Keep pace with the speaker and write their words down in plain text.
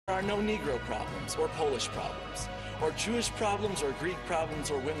There are no Negro problems, or Polish problems, or Jewish problems, or Greek problems,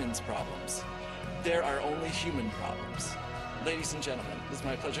 or women's problems. There are only human problems. Ladies and gentlemen, it is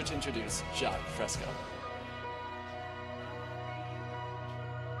my pleasure to introduce Jacque Fresco.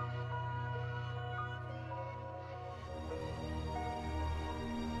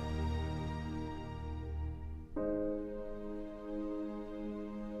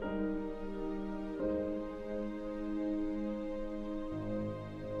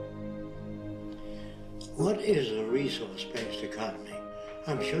 What is a resource-based economy?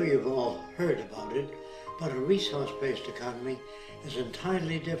 I'm sure you've all heard about it, but a resource-based economy is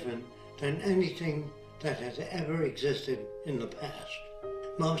entirely different than anything that has ever existed in the past.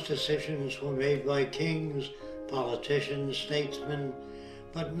 Most decisions were made by kings, politicians, statesmen,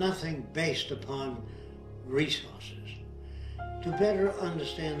 but nothing based upon resources. To better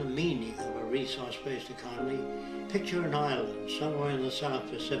understand the meaning of a resource-based economy, picture an island somewhere in the South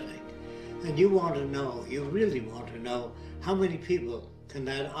Pacific. And you want to know, you really want to know, how many people can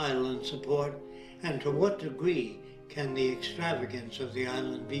that island support, and to what degree can the extravagance of the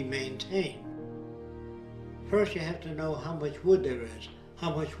island be maintained. First, you have to know how much wood there is,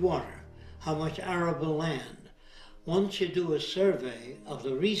 how much water, how much arable land. Once you do a survey of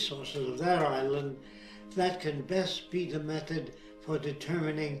the resources of that island, that can best be the method for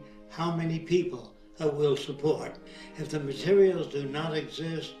determining how many people it will support. If the materials do not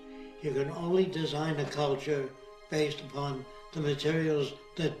exist, you can only design a culture based upon the materials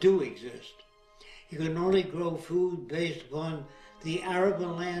that do exist. You can only grow food based upon the arable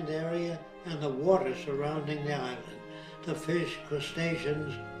land area and the water surrounding the island, the fish,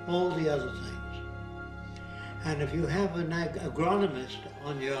 crustaceans, all the other things. And if you have an agronomist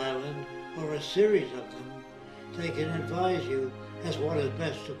on your island, or a series of them, they can advise you as what is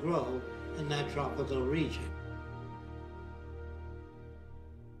best to grow in that tropical region.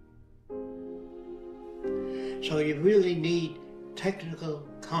 So you really need technical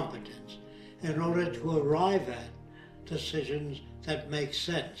competence in order to arrive at decisions that make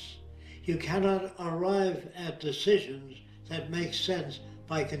sense. You cannot arrive at decisions that make sense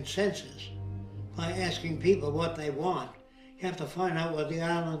by consensus, by asking people what they want. You have to find out what the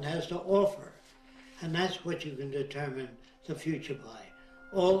island has to offer, and that's what you can determine the future by.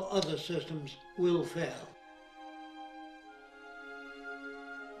 All other systems will fail.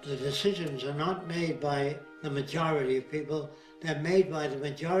 The decisions are not made by the majority of people, they're made by the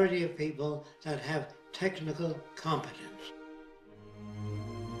majority of people that have technical competence,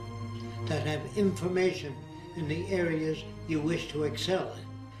 that have information in the areas you wish to excel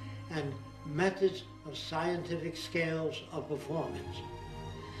in, and methods of scientific scales of performance.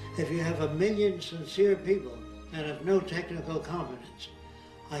 If you have 1 million sincere people that have no technical competence,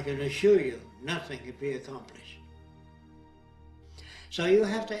 I can assure you nothing can be accomplished. So you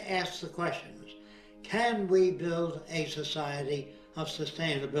have to ask the questions, can we build a society of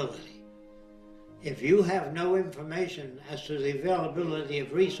sustainability? If you have no information as to the availability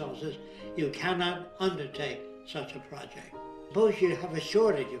of resources, you cannot undertake such a project. Suppose you have a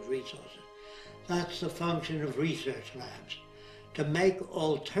shortage of resources. That's the function of research labs, to make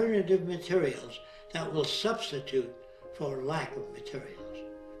alternative materials that will substitute for lack of materials.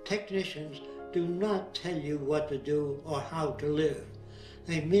 Technicians do not tell you what to do or how to live.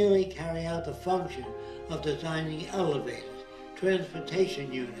 They merely carry out the function of designing elevators,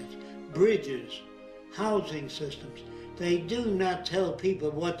 transportation units, bridges, housing systems. They do not tell people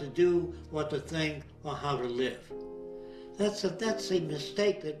what to do, what to think, or how to live. That's a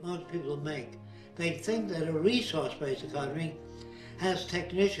mistake that most people make. They think that a resource-based economy has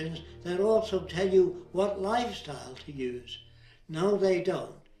technicians that also tell you what lifestyle to use. No, they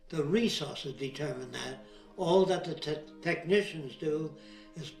don't. The resources determine that. All that the technicians do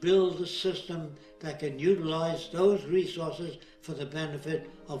is build a system that can utilize those resources for the benefit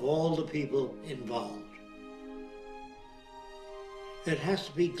of all the people involved. It has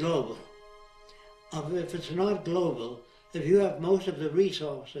to be global. If it's not global, if you have most of the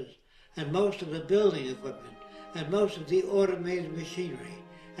resources and most of the building equipment and most of the automated machinery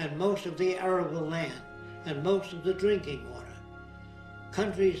and most of the arable land and most of the drinking water,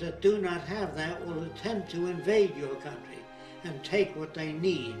 countries that do not have that will attempt to invade your country and take what they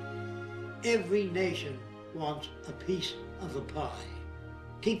need. Every nation wants a piece of the pie.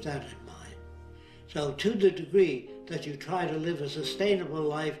 Keep that in mind. So to the degree that you try to live a sustainable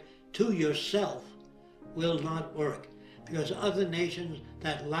life to yourself will not work, because other nations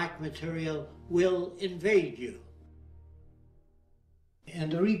that lack material will invade you.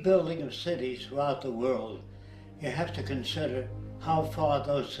 In the rebuilding of cities throughout the world, you have to consider how far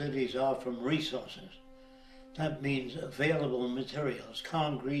those cities are from resources. That means available materials,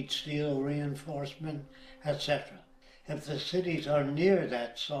 concrete, steel, reinforcement, etc. If the cities are near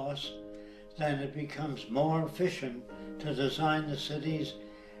that source, then it becomes more efficient to design the cities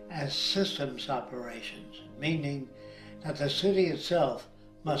as systems operations, meaning that the city itself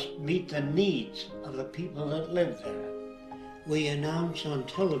must meet the needs of the people that live there. We announce on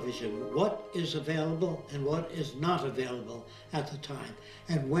television what is available and what is not available at the time,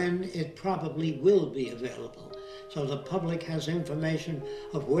 and when it probably will be available, so the public has information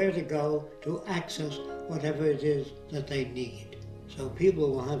of where to go to access whatever it is that they need. So people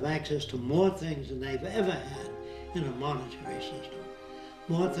will have access to more things than they've ever had in a monetary system.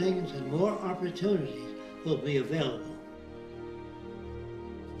 More things and more opportunities will be available.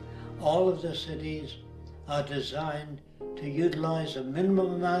 All of the cities are designed to utilize a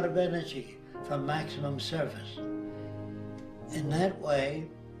minimum amount of energy for maximum service. In that way,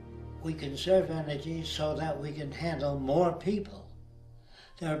 we conserve energy so that we can handle more people.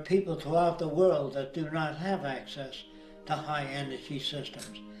 There are people throughout the world that do not have access to high energy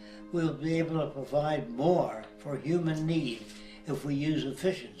systems. We'll be able to provide more for human need if we use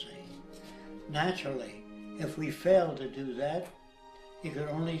efficiency. Naturally, if we fail to do that, you can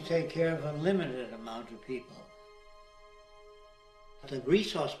only take care of a limited amount of people. The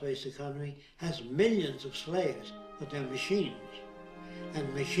resource-based economy has millions of slaves, but they're machines.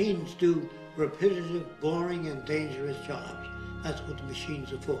 And machines do repetitive, boring, and dangerous jobs. That's what the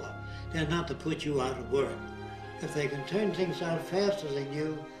machines are for. They're not to put you out of work. If they can turn things out faster than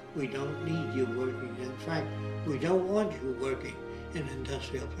you, we don't need you working. In fact, we don't want you working in an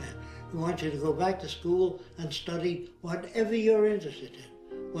industrial plant. We want you to go back to school and study whatever you're interested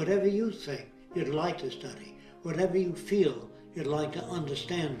in, whatever you think you'd like to study, whatever you feel you'd like to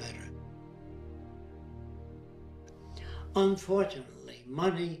understand better. Unfortunately,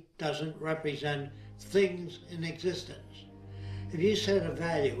 money doesn't represent things in existence. If you set a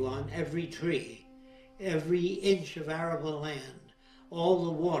value on every tree, every inch of arable land, all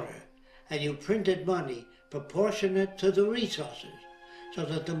the water, and you printed money proportionate to the resources, so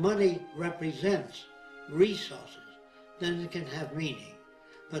that the money represents resources, then it can have meaning.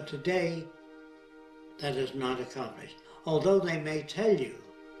 But today, that is not accomplished. Although they may tell you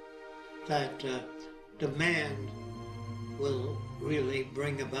that demand will really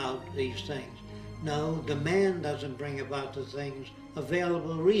bring about these things. No, demand doesn't bring about the things,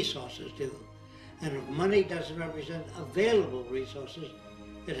 available resources do. And if money doesn't represent available resources,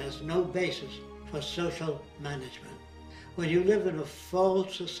 it has no basis for social management. When you live in a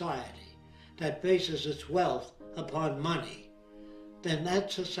false society that bases its wealth upon money, then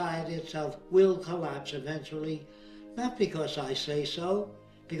that society itself will collapse eventually, not because I say so,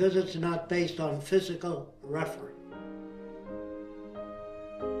 because it's not based on physical reference.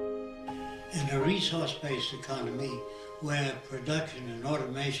 In a resource-based economy, where production and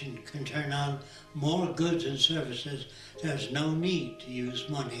automation can turn out more goods and services, there's no need to use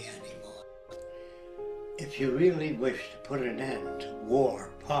money anymore. If you really wish to put an end to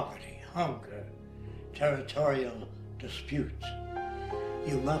war, poverty, hunger, territorial disputes,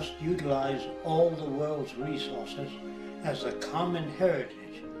 you must utilize all the world's resources as the common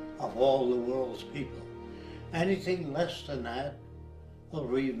heritage of all the world's people. Anything less than that will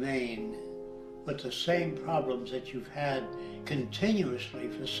remain with the same problems that you've had continuously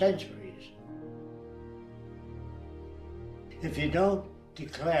for centuries. If you don't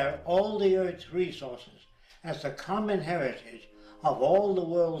declare all the Earth's resources as the common heritage of all the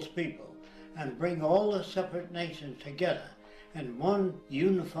world's people and bring all the separate nations together in one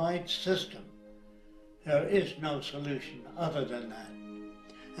unified system, there is no solution other than that.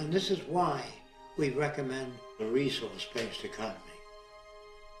 And this is why we recommend a resource-based economy.